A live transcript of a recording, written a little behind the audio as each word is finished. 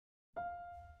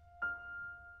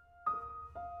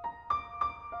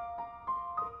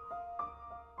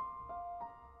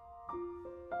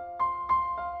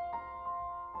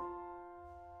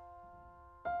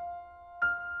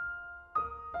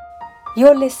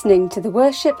You're listening to the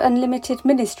Worship Unlimited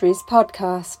Ministries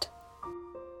podcast.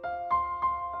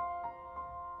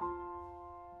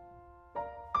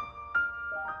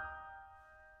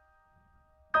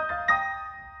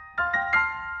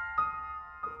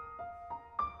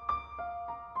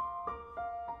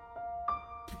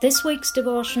 This week's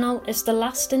devotional is the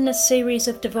last in a series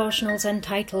of devotionals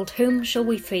entitled Whom Shall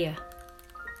We Fear?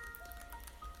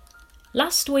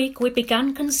 Last week we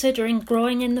began considering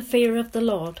growing in the fear of the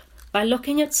Lord by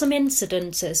looking at some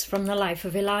incidences from the life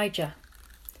of Elijah.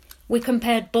 We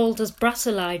compared bold as brass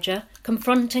Elijah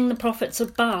confronting the prophets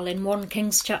of Baal in 1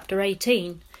 Kings chapter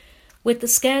 18 with the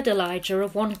scared Elijah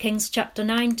of 1 Kings chapter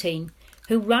 19,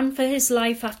 who ran for his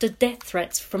life after death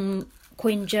threats from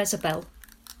Queen Jezebel.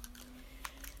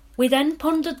 We then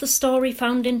pondered the story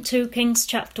found in 2 Kings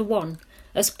chapter 1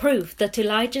 as proof that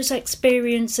Elijah's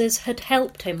experiences had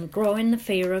helped him grow in the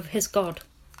fear of his God.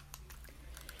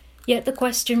 Yet the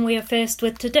question we are faced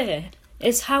with today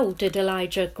is, how did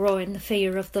Elijah grow in the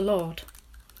fear of the Lord?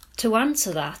 To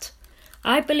answer that,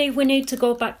 I believe we need to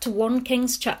go back to 1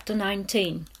 Kings chapter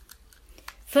 19.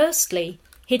 Firstly,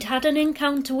 he'd had an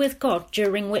encounter with God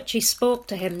during which he spoke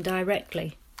to him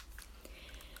directly.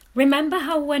 Remember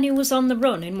how when he was on the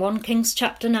run in 1 Kings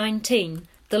chapter 19,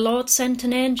 the Lord sent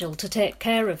an angel to take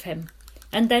care of him,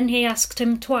 and then he asked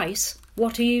him twice,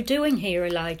 "What are you doing here,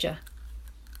 Elijah?"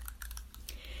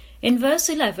 In verse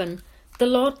 11, the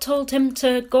Lord told him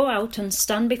to go out and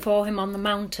stand before him on the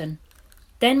mountain.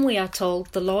 Then we are told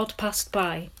the Lord passed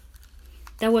by.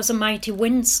 There was a mighty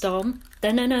windstorm,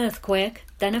 then an earthquake,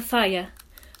 then a fire,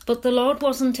 but the Lord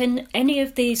wasn't in any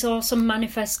of these awesome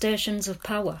manifestations of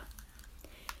power.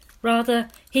 Rather,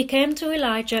 he came to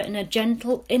Elijah in a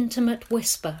gentle, intimate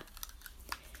whisper.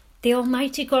 The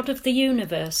Almighty God of the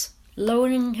universe,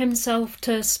 lowering himself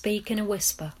to speak in a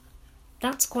whisper.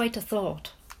 That's quite a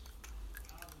thought.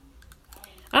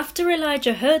 After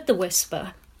Elijah heard the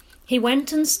whisper, he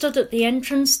went and stood at the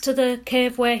entrance to the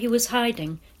cave where he was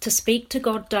hiding to speak to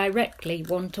God directly,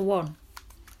 one-to-one.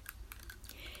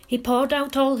 He poured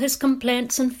out all his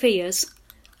complaints and fears,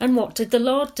 and what did the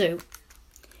Lord do?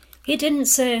 He didn't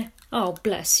say, "Oh,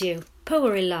 bless you,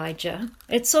 poor Elijah,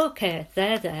 it's okay,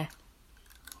 there."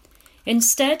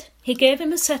 Instead, he gave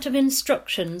him a set of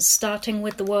instructions starting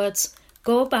with the words,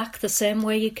 "Go back the same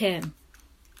way you came."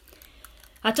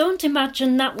 I don't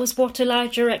imagine that was what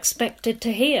Elijah expected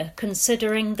to hear,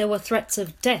 considering there were threats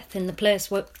of death in the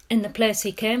place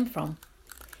he came from.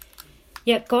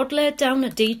 Yet God laid down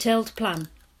a detailed plan.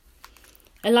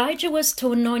 Elijah was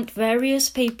to anoint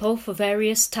various people for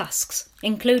various tasks,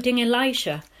 including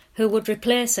Elisha, who would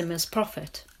replace him as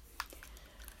prophet.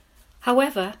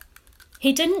 However,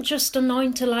 he didn't just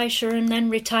anoint Elisha and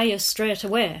then retire straight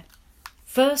away.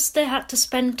 First, they had to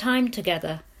spend time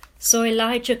together, so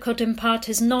Elijah could impart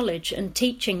his knowledge and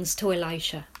teachings to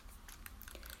Elisha.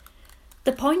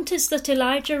 The point is that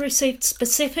Elijah received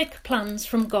specific plans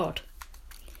from God.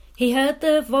 He heard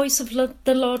the voice of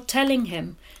the Lord telling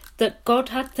him that God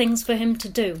had things for him to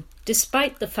do,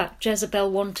 despite the fact Jezebel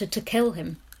wanted to kill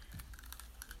him.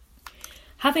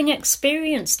 Having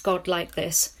experienced God like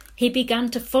this, he began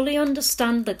to fully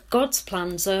understand that God's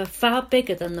plans are far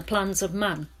bigger than the plans of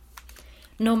man.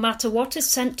 No matter what is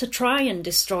sent to try and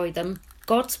destroy them,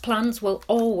 God's plans will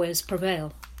always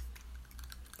prevail.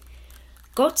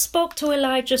 God spoke to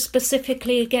Elijah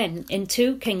specifically again in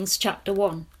 2 Kings chapter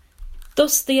 1.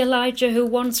 Thus the Elijah who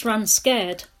once ran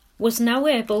scared was now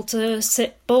able to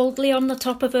sit boldly on the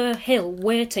top of a hill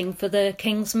waiting for the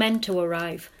king's men to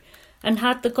arrive, and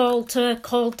had the gall to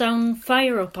call down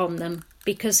fire upon them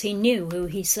because he knew who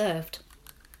he served.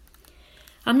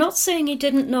 I'm not saying he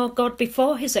didn't know God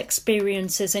before his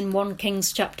experiences in 1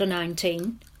 Kings chapter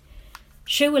 19.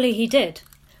 Surely he did,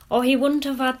 or he wouldn't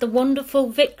have had the wonderful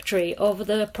victory over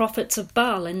the prophets of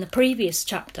Baal in the previous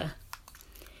chapter.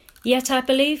 Yet I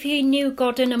believe he knew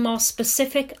God in a more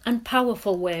specific and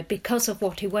powerful way because of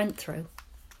what he went through.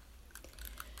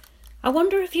 I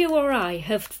wonder if you or I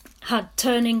have had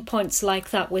turning points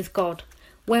like that with God,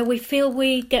 where we feel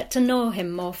we get to know him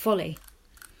more fully.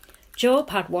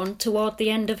 Job had one toward the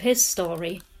end of his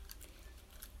story.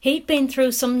 He'd been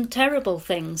through some terrible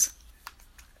things,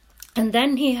 and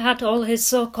then he had all his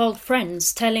so-called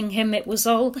friends telling him it was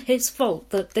all his fault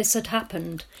that this had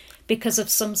happened because of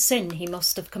some sin he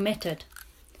must have committed.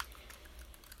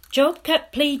 Job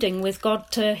kept pleading with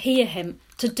God to hear him,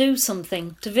 to do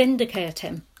something, to vindicate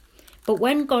him. But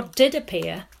when God did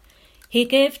appear, he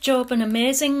gave Job an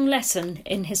amazing lesson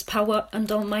in his power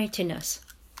and almightiness.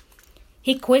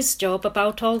 He quizzed Job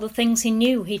about all the things he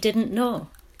knew he didn't know,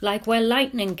 like where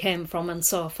lightning came from and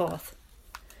so forth.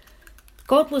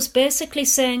 God was basically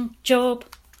saying, "Job,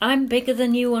 I'm bigger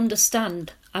than you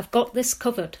understand. I've got this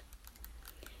covered.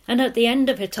 And at the end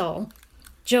of it all,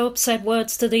 Job said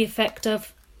words to the effect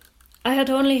of, I had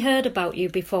only heard about you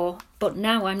before, but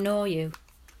now I know you.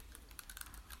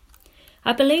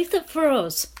 I believe that for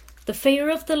us, the fear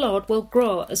of the Lord will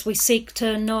grow as we seek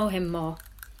to know him more.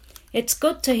 It's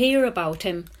good to hear about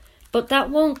him, but that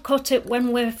won't cut it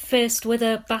when we're faced with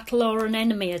a battle or an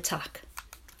enemy attack.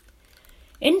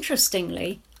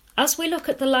 Interestingly, as we look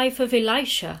at the life of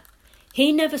Elisha,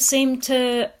 he never seemed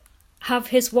to have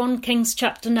his 1 Kings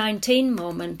chapter 19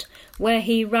 moment where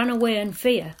he ran away in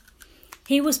fear.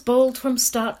 He was bold from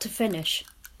start to finish.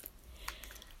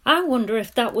 I wonder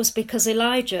if that was because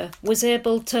Elijah was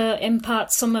able to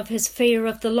impart some of his fear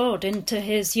of the Lord into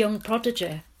his young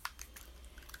protege.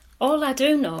 All I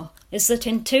do know is that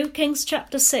in 2 Kings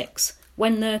chapter 6,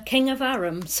 when the king of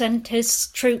Aram sent his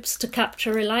troops to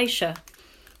capture Elisha,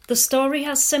 the story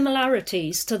has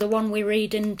similarities to the one we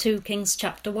read in 2 Kings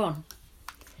chapter 1.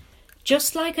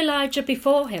 Just like Elijah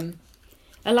before him,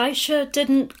 Elisha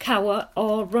didn't cower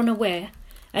or run away,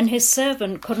 and his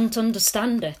servant couldn't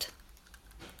understand it.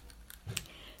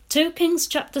 2 Kings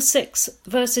chapter 6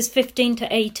 verses 15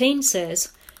 to 18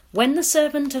 says, When the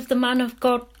servant of the man of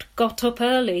God got up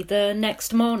early the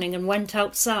next morning and went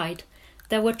outside,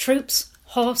 there were troops,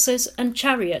 horses and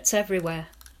chariots everywhere.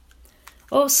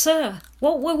 Oh, sir,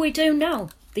 what will we do now?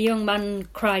 The young man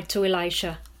cried to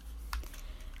Elisha.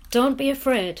 Don't be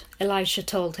afraid, Elisha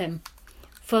told him,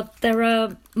 for there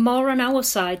are more on our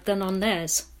side than on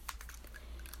theirs.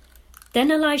 Then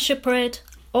Elisha prayed,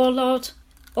 O Lord,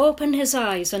 open his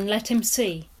eyes and let him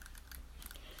see.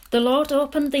 The Lord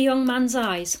opened the young man's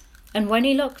eyes, and when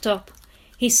he looked up,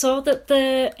 he saw that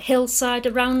the hillside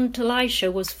around Elisha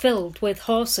was filled with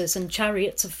horses and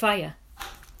chariots of fire.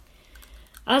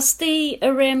 As the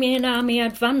Aramean army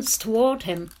advanced toward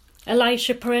him,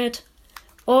 Elisha prayed,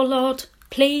 O Lord,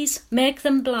 please make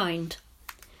them blind.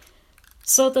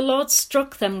 So the Lord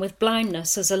struck them with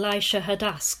blindness as Elisha had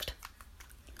asked.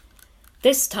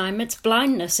 This time it's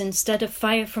blindness instead of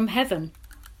fire from heaven.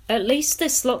 At least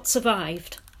this lot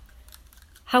survived.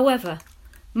 However,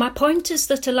 my point is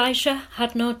that Elisha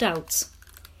had no doubts.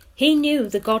 He knew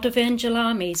the God of angel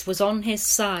armies was on his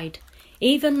side,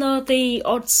 even though the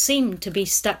odds seemed to be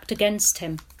stacked against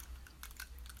him.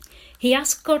 He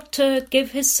asked God to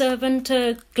give his servant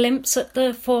a glimpse at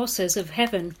the forces of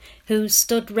heaven who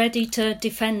stood ready to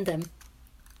defend them.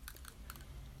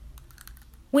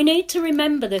 We need to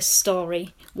remember this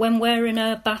story when we're in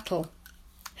a battle.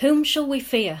 Whom shall we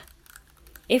fear?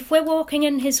 If we're walking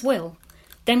in his will,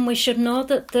 then we should know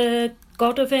that the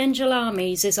God of angel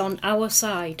armies is on our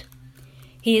side.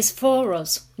 He is for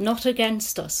us, not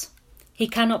against us. He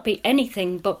cannot be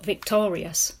anything but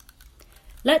victorious.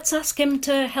 Let's ask him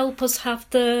to help us have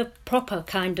the proper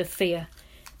kind of fear,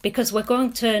 because we're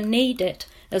going to need it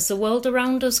as the world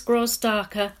around us grows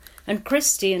darker and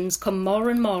Christians come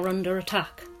more and more under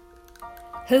attack.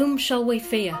 Whom shall we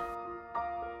fear?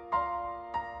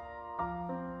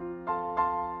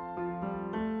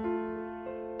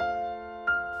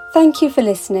 Thank you for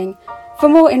listening. For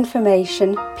more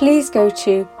information, please go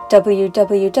to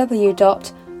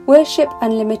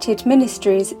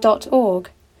www.worshipunlimitedministries.org.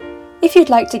 If you'd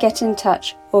like to get in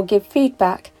touch or give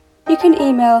feedback, you can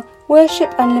email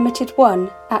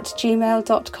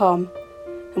worshipunlimited1@gmail.com.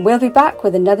 And we'll be back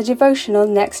with another devotional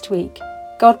next week.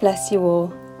 God bless you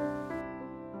all.